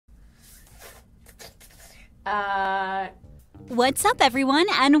What's up, everyone,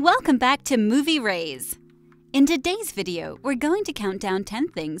 and welcome back to Movie Raze. In today's video, we're going to count down 10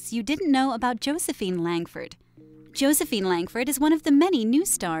 things you didn't know about Josephine Langford. Josephine Langford is one of the many new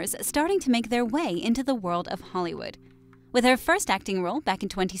stars starting to make their way into the world of Hollywood. With her first acting role back in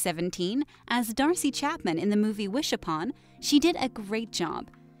 2017 as Darcy Chapman in the movie Wish Upon, she did a great job,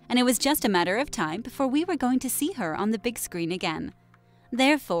 and it was just a matter of time before we were going to see her on the big screen again.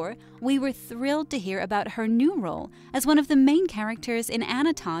 Therefore, we were thrilled to hear about her new role as one of the main characters in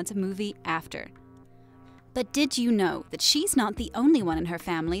Anna Todd's movie After. But did you know that she's not the only one in her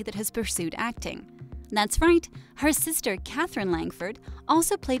family that has pursued acting? That's right, her sister Catherine Langford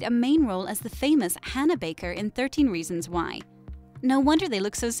also played a main role as the famous Hannah Baker in 13 Reasons Why. No wonder they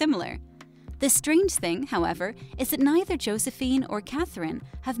look so similar. The strange thing, however, is that neither Josephine or Catherine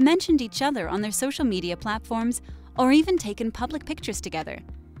have mentioned each other on their social media platforms or even taken public pictures together.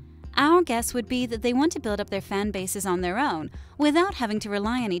 Our guess would be that they want to build up their fan bases on their own without having to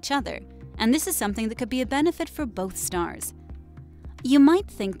rely on each other, and this is something that could be a benefit for both stars. You might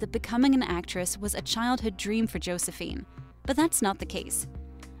think that becoming an actress was a childhood dream for Josephine, but that's not the case.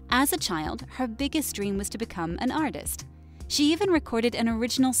 As a child, her biggest dream was to become an artist. She even recorded an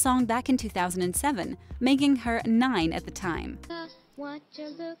original song back in 2007, making her 9 at the time. What you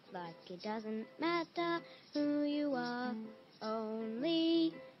look like, it doesn't matter who you are.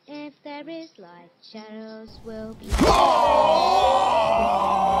 Only if there is light, shadows will be.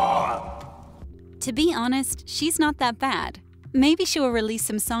 To be honest, she's not that bad. Maybe she will release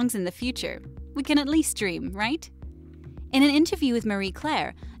some songs in the future. We can at least dream, right? In an interview with Marie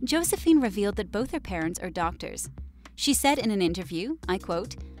Claire, Josephine revealed that both her parents are doctors. She said in an interview, I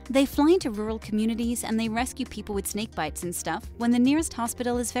quote, "They fly into rural communities and they rescue people with snake bites and stuff when the nearest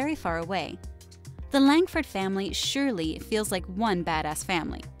hospital is very far away. The Langford family surely feels like one badass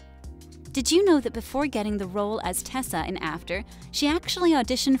family." Did you know that before getting the role as Tessa in After, she actually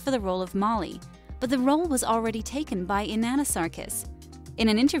auditioned for the role of Molly, but the role was already taken by Inanna Sarkis? In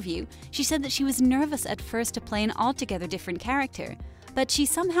an interview, she said that she was nervous at first to play an altogether different character, but she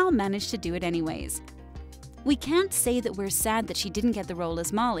somehow managed to do it anyways. We can't say that we're sad that she didn't get the role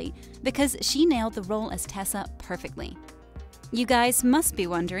as Molly, because she nailed the role as Tessa perfectly. You guys must be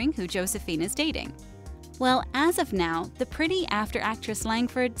wondering who Josephine is dating. Well, as of now, the pretty After actress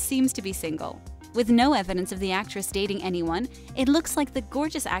Langford seems to be single. With no evidence of the actress dating anyone, it looks like the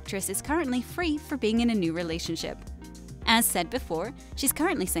gorgeous actress is currently free for being in a new relationship. As said before, she's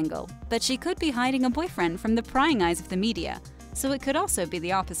currently single, but she could be hiding a boyfriend from the prying eyes of the media, so it could also be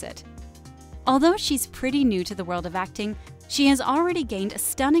the opposite. Although she's pretty new to the world of acting, she has already gained a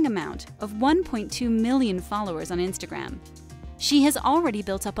stunning amount of 1.2 million followers on Instagram. She has already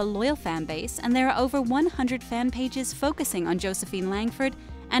built up a loyal fan base, and there are over 100 fan pages focusing on Josephine Langford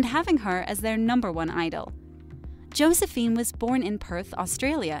and having her as their #1 idol. Josephine was born in Perth,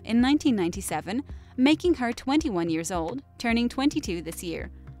 Australia in 1997, making her 21 years old, turning 22 this year.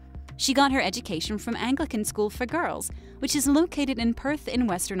 She got her education from Anglican School for Girls, which is located in Perth in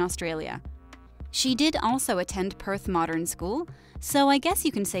Western Australia. She did also attend Perth Modern School, so I guess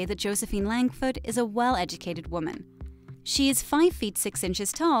you can say that Josephine Langford is a well-educated woman. She is 5 feet 6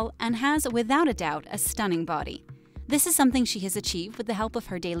 inches tall and has, without a doubt, a stunning body. This is something she has achieved with the help of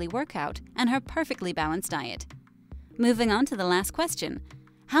her daily workout and her perfectly balanced diet. Moving on to the last question,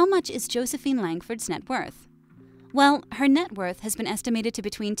 how much is Josephine Langford's net worth? Well, her net worth has been estimated to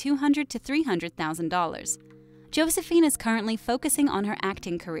between $200,000 to $300,000. Josephine is currently focusing on her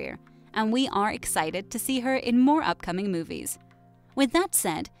acting career, and we are excited to see her in more upcoming movies. With that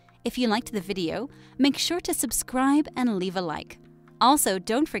said, if you liked the video, make sure to subscribe and leave a like. Also,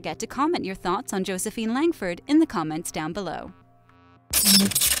 don't forget to comment your thoughts on Josephine Langford in the comments down below.